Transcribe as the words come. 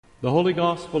The Holy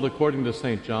Gospel according to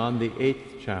St. John, the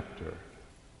 8th chapter.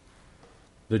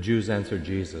 The Jews answered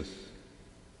Jesus,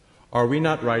 "Are we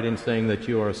not right in saying that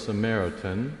you are a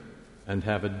Samaritan and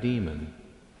have a demon?"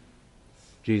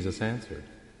 Jesus answered,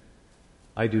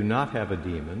 "I do not have a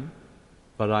demon,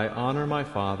 but I honor my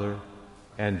Father,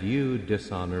 and you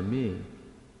dishonor me.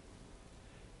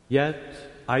 Yet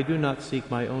I do not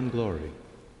seek my own glory.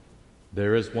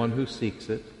 There is one who seeks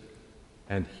it,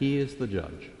 and he is the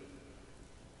judge.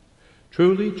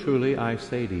 Truly, truly, I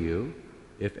say to you,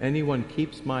 if anyone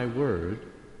keeps my word,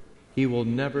 he will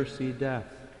never see death."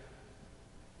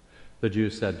 The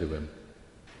Jews said to him,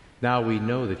 "Now we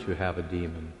know that you have a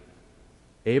demon.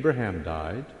 Abraham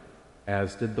died,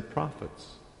 as did the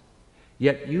prophets.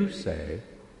 Yet you say,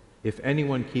 if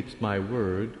anyone keeps my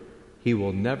word, he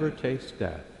will never taste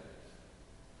death.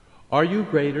 Are you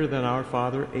greater than our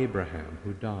father Abraham,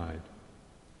 who died?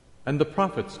 And the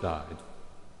prophets died.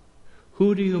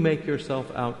 Who do you make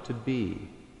yourself out to be?"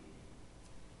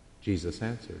 Jesus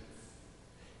answered,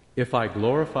 "If I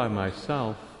glorify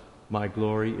myself, my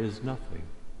glory is nothing.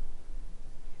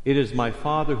 It is my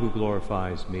Father who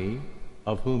glorifies me,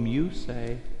 of whom you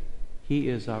say, 'He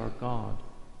is our God.'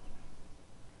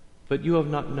 But you have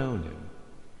not known him.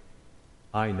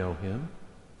 I know him.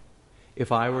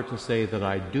 If I were to say that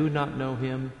I do not know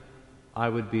him, I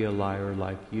would be a liar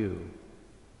like you.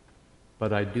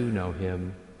 But I do know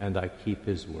him, and I keep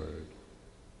his word.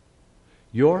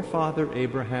 Your father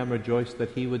Abraham rejoiced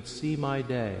that he would see my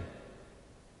day.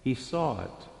 He saw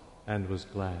it and was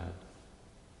glad."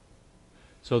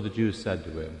 So the Jews said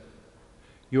to him,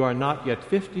 "You are not yet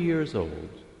 50 years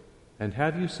old, and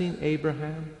have you seen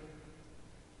Abraham?"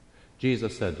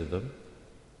 Jesus said to them,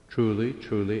 "Truly,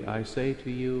 truly, I say to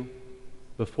you,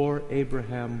 before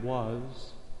Abraham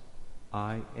was,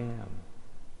 I am."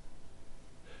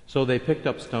 So they picked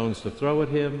up stones to throw at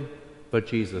him, but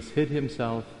Jesus hid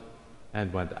himself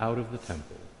and went out of the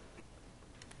temple.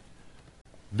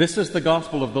 This is the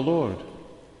gospel of the Lord.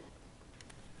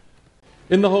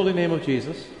 In the holy name of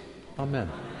Jesus, amen.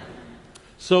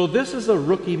 So this is a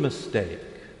rookie mistake.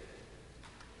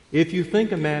 If you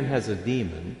think a man has a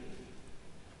demon,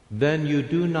 then you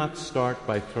do not start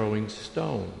by throwing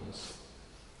stones.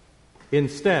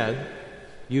 Instead,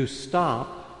 you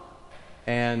stop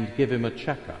and give him a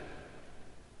checkup.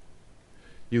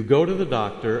 You go to the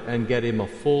doctor and get him a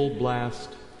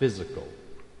full-blast physical.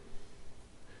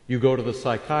 You go to the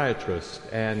psychiatrist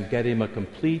and get him a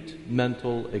complete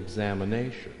mental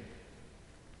examination.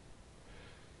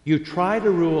 You try to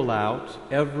rule out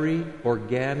every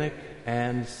organic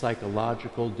and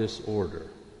psychological disorder.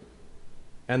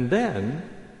 And then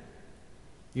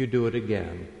you do it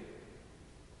again.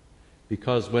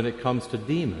 Because when it comes to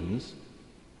demons,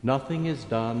 nothing is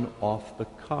done off the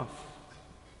cuff.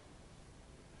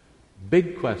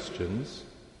 Big questions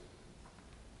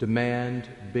demand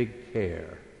big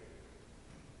care.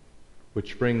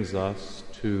 Which brings us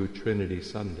to Trinity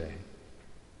Sunday.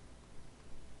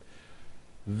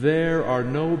 There are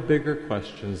no bigger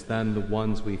questions than the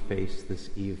ones we face this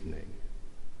evening.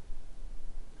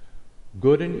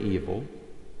 Good and evil,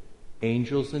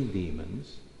 angels and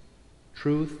demons,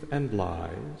 truth and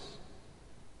lies,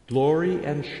 glory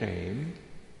and shame,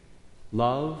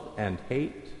 love and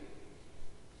hate,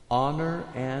 honor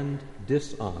and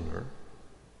dishonor,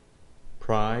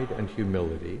 pride and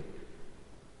humility,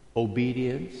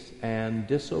 obedience and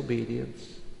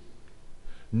disobedience,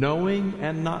 knowing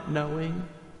and not knowing,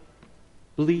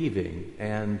 believing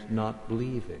and not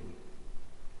believing.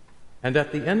 And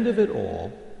at the end of it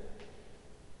all,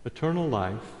 eternal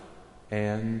life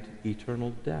and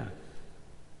eternal death.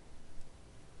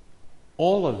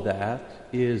 All of that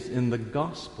is in the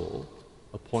gospel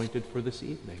appointed for this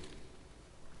evening.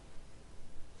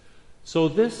 So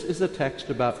this is a text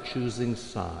about choosing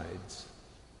sides.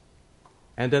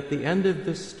 And at the end of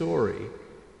this story,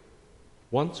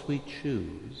 once we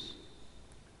choose,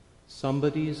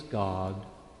 somebody's God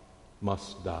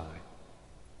must die.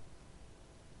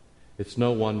 It's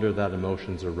no wonder that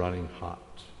emotions are running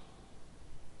hot.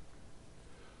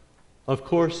 Of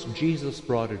course, Jesus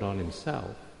brought it on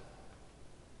himself.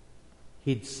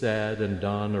 He'd said and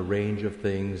done a range of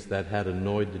things that had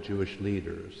annoyed the Jewish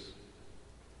leaders.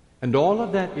 And all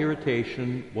of that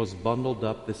irritation was bundled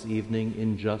up this evening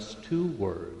in just 2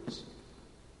 words.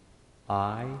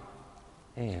 I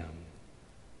am.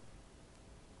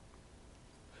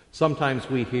 Sometimes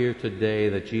we hear today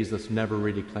that Jesus never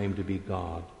really claimed to be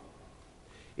God.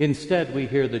 Instead, we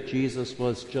hear that Jesus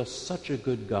was just such a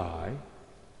good guy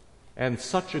and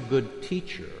such a good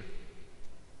teacher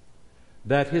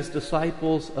that his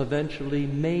disciples eventually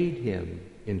made him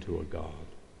into a God.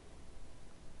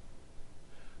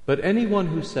 But anyone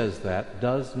who says that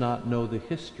does not know the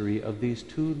history of these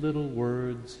two little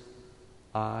words,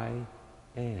 I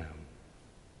am.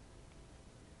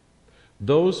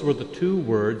 Those were the two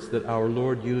words that our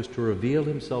Lord used to reveal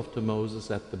himself to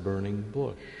Moses at the burning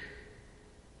bush.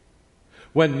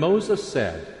 When Moses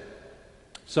said,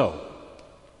 "So,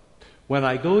 when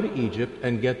I go to Egypt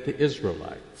and get the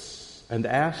Israelites and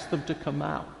ask them to come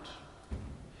out,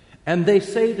 and they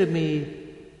say to me,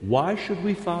 'Why should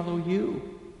we follow you?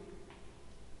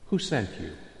 Who sent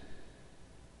you?'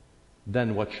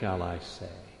 Then what shall I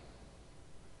say?"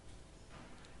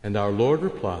 And our Lord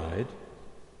replied,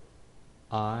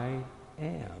 "I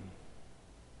am."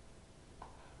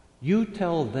 You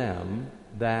tell them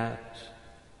that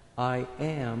I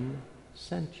am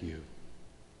sent you.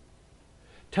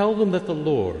 Tell them that the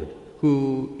Lord,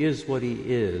 who is what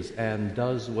he is and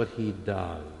does what he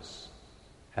does,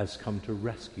 has come to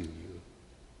rescue you.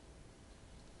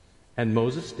 And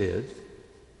Moses did,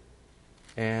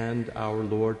 and our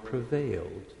Lord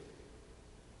prevailed.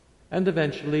 And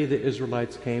eventually the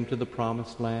Israelites came to the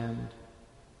promised land,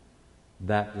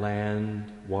 that land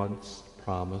once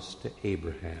promised to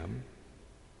Abraham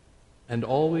and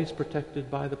always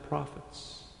protected by the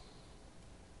prophets.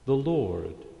 The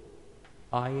Lord,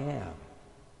 I am.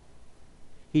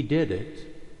 He did it,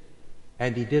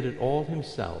 and he did it all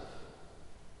himself,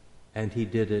 and he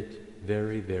did it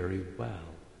very, very well.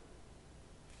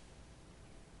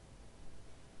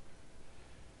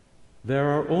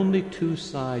 There are only two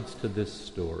sides to this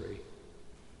story: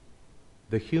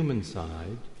 the human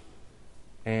side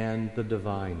and the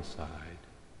divine side.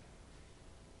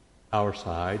 Our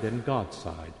side and God's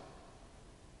side.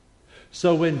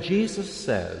 So when Jesus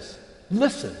says,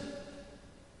 "Listen,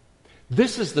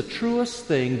 this is the truest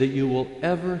thing that you will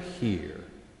ever hear.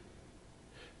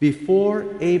 Before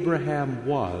Abraham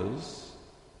was,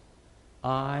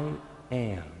 I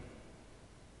am."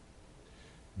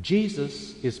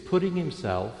 Jesus is putting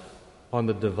himself on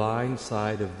the divine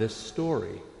side of this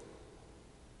story.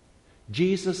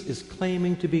 Jesus is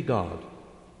claiming to be God.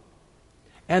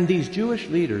 And these Jewish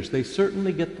leaders, they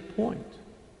certainly get the point.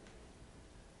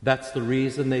 That's the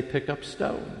reason they pick up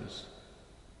stones.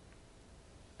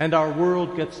 And our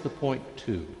world gets the point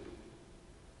too.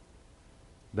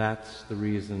 That's the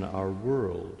reason our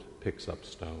world picks up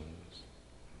stones.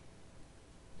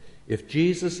 If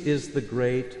Jesus is the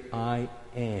great I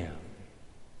am,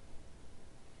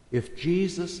 if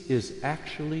Jesus is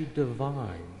actually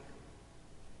divine,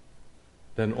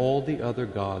 then all the other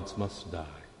gods must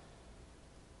die.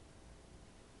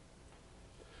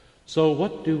 So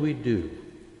what do we do,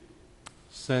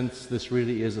 since this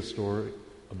really is a story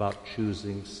about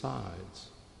choosing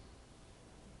sides?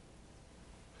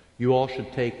 You all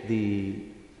should take the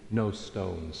no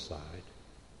stones side,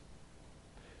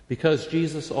 because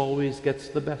Jesus always gets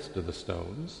the best of the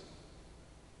stones,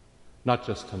 not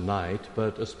just tonight,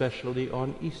 but especially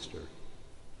on Easter,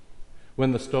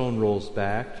 when the stone rolls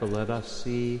back to let us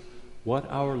see what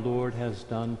our Lord has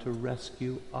done to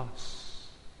rescue us.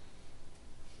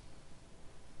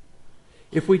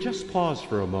 If we just pause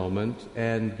for a moment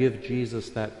and give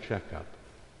Jesus that checkup,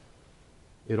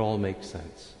 it all makes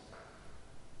sense.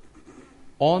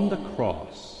 On the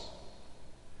cross,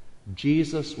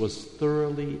 Jesus was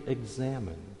thoroughly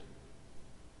examined.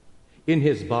 In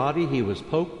his body, he was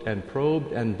poked and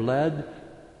probed and bled,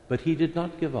 but he did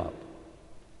not give up.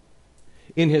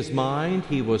 In his mind,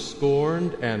 he was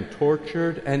scorned and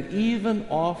tortured and even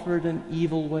offered an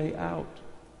evil way out.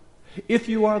 "If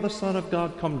you are the Son of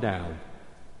God, come down.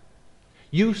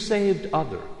 You saved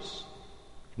others.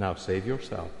 Now save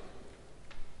yourself."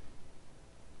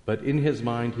 But in his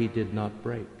mind, he did not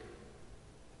break.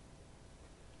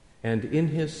 And in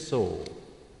his soul,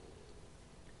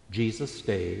 Jesus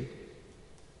stayed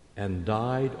and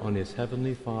died on his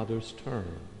heavenly Father's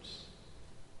terms.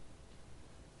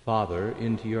 "Father,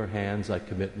 into your hands I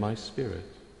commit my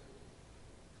spirit."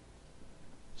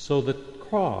 So the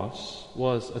cross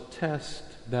was a test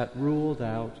that ruled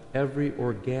out every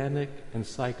organic and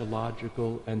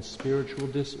psychological and spiritual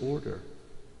disorder.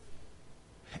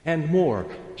 And more,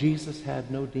 Jesus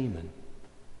had no demon.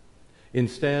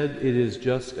 Instead, it is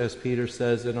just as Peter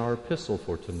says in our epistle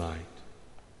for tonight.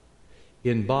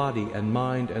 In body and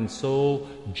mind and soul,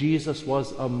 Jesus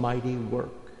was a mighty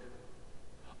work,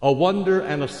 a wonder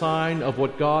and a sign of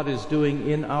what God is doing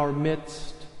in our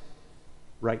midst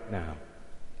right now.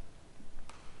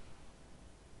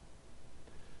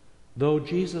 Though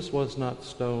Jesus was not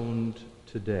stoned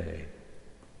today,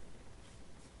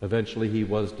 eventually he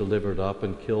was delivered up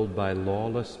and killed by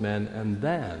lawless men, and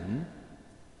then,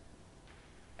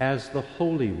 as the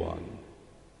Holy One,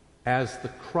 as the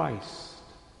Christ,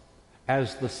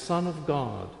 as the Son of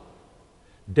God.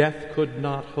 Death could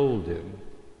not hold him.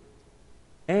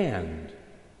 And,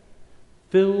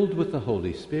 filled with the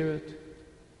Holy Spirit,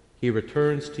 he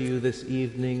returns to you this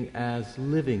evening as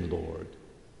living Lord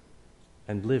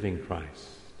and living Christ.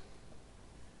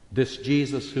 This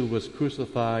Jesus who was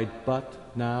crucified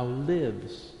but now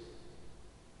lives.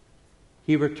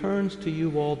 He returns to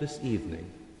you all this evening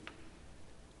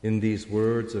in these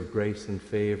words of grace and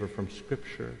favor from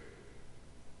Scripture,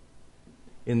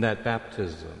 in that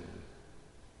baptism,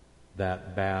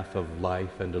 that bath of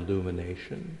life and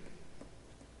illumination,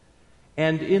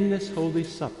 and in this Holy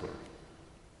Supper,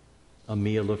 a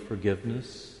meal of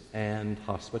forgiveness and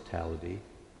hospitality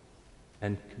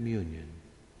and communion.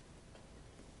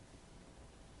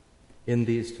 In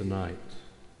these tonight,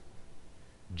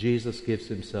 Jesus gives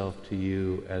himself to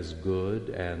you as good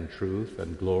and truth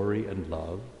and glory and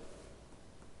love,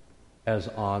 as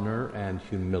honor and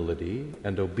humility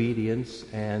and obedience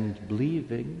and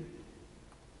believing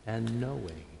and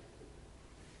knowing,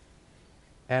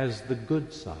 as the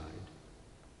good side,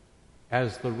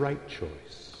 as the right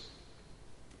choice,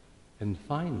 and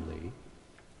finally,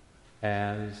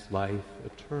 as life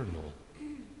eternal,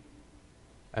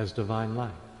 as divine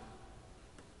life.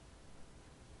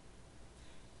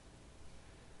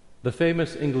 The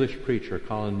famous English preacher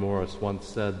Colin Morris once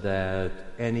said that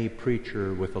any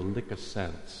preacher with a lick of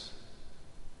sense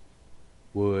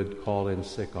would call in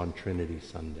sick on Trinity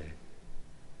Sunday.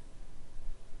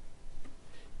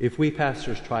 If we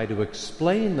pastors try to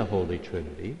explain the Holy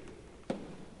Trinity,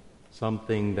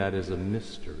 something that is a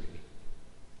mystery,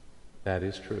 that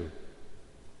is true.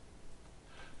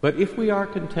 But if we are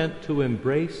content to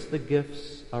embrace the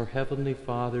gifts our Heavenly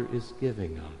Father is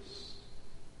giving us,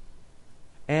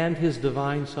 and his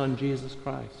divine Son, Jesus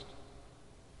Christ,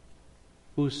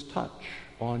 whose touch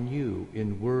on you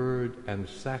in word and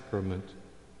sacrament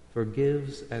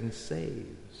forgives and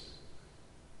saves,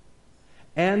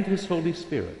 and his Holy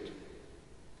Spirit,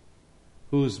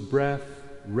 whose breath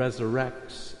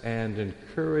resurrects and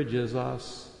encourages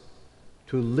us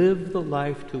to live the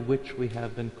life to which we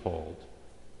have been called,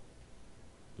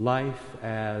 life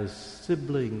as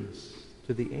siblings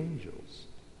to the angels,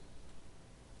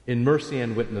 in mercy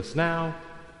and witness now,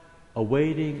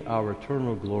 awaiting our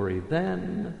eternal glory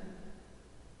then.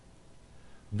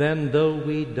 Then though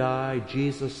we die,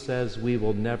 Jesus says we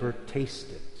will never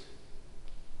taste it.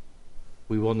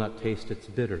 We will not taste its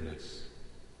bitterness.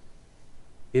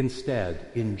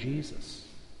 Instead, in Jesus,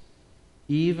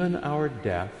 even our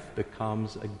death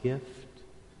becomes a gift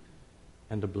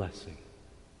and a blessing.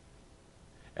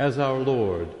 As our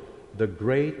Lord, the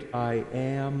great I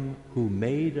Am who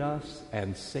made us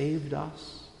and saved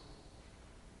us,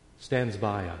 stands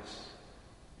by us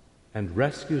and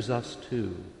rescues us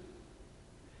too,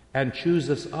 and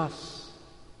chooses us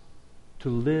to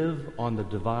live on the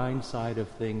divine side of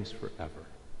things forever.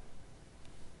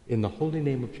 In the holy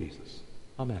name of Jesus,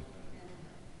 amen.